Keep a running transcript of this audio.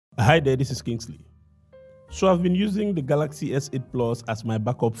Hi there, this is Kingsley. So I've been using the Galaxy S8 Plus as my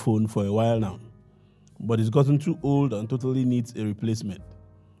backup phone for a while now, but it's gotten too old and totally needs a replacement.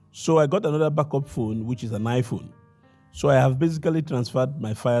 So I got another backup phone, which is an iPhone. So I have basically transferred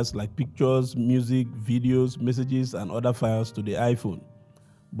my files like pictures, music, videos, messages, and other files to the iPhone.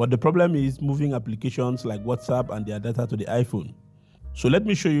 But the problem is moving applications like WhatsApp and their data to the iPhone. So let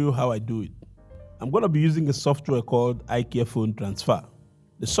me show you how I do it. I'm going to be using a software called iPhone Transfer.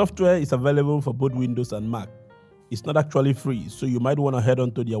 The software is available for both Windows and Mac. It's not actually free, so you might want to head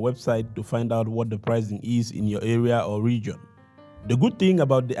on to their website to find out what the pricing is in your area or region. The good thing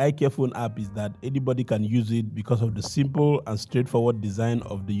about the iPhone app is that anybody can use it because of the simple and straightforward design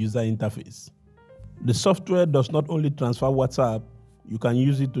of the user interface. The software does not only transfer WhatsApp, you can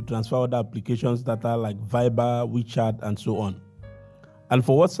use it to transfer other applications data like Viber, WeChat, and so on. And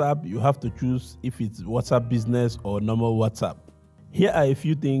for WhatsApp, you have to choose if it's WhatsApp Business or normal WhatsApp. Here are a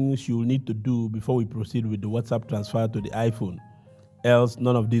few things you'll need to do before we proceed with the WhatsApp transfer to the iPhone, else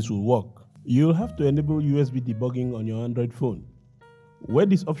none of this will work. You'll have to enable USB debugging on your Android phone. Where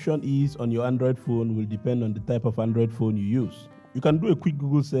this option is on your Android phone will depend on the type of Android phone you use. You can do a quick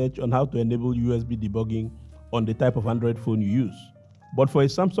Google search on how to enable USB debugging on the type of Android phone you use. But for a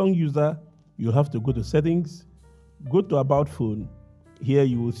Samsung user, you'll have to go to Settings, go to About Phone. Here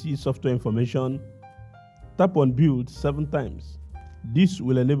you will see software information. Tap on Build 7 times. This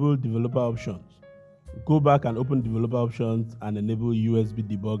will enable developer options. Go back and open developer options and enable USB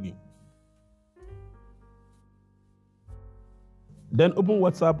debugging. Then open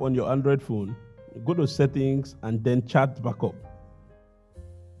WhatsApp on your Android phone, go to Settings and then Chat Backup.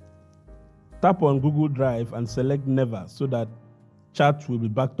 Tap on Google Drive and select Never so that chat will be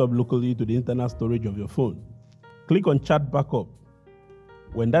backed up locally to the internal storage of your phone. Click on Chat Backup.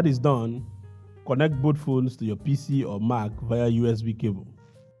 When that is done, connect both phones to your PC or Mac via USB cable.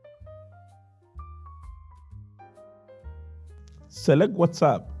 Select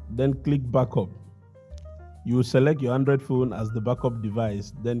WhatsApp, then click Backup. You will select your Android phone as the backup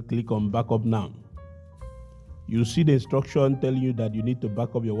device, then click on Backup Now. You'll see the instruction telling you that you need to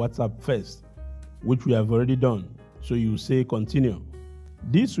back up your WhatsApp first, which we have already done, so you say Continue.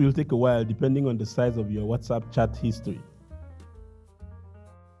 This will take a while depending on the size of your WhatsApp chat history.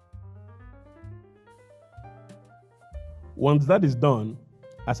 Once that is done,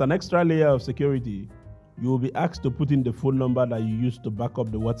 as an extra layer of security, you will be asked to put in the phone number that you used to back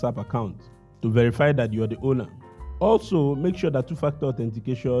up the WhatsApp account to verify that you are the owner. Also, make sure that two-factor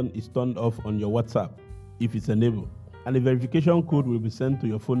authentication is turned off on your WhatsApp if it's enabled. And a verification code will be sent to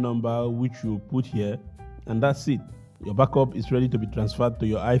your phone number, which you'll put here, and that's it. Your backup is ready to be transferred to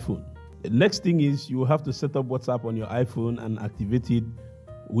your iPhone. The next thing is you will have to set up WhatsApp on your iPhone and activate it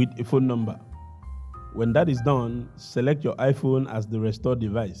with a phone number. When that is done, select your iPhone as the restored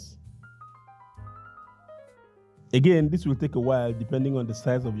device. Again, this will take a while depending on the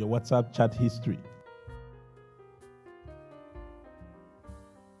size of your WhatsApp chat history.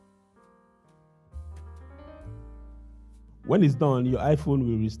 When it's done, your iPhone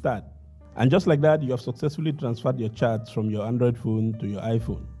will restart. And just like that, you have successfully transferred your chats from your Android phone to your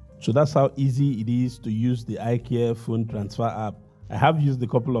iPhone. So that's how easy it is to use the iPhone Transfer app. I have used a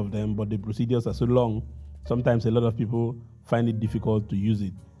couple of them, but the procedures are so long, sometimes a lot of people find it difficult to use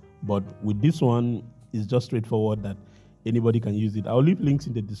it. But with this one, it's just straightforward that anybody can use it. I'll leave links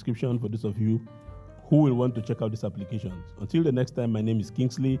in the description for those of you who will want to check out these applications. Until the next time, my name is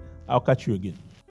Kingsley. I'll catch you again.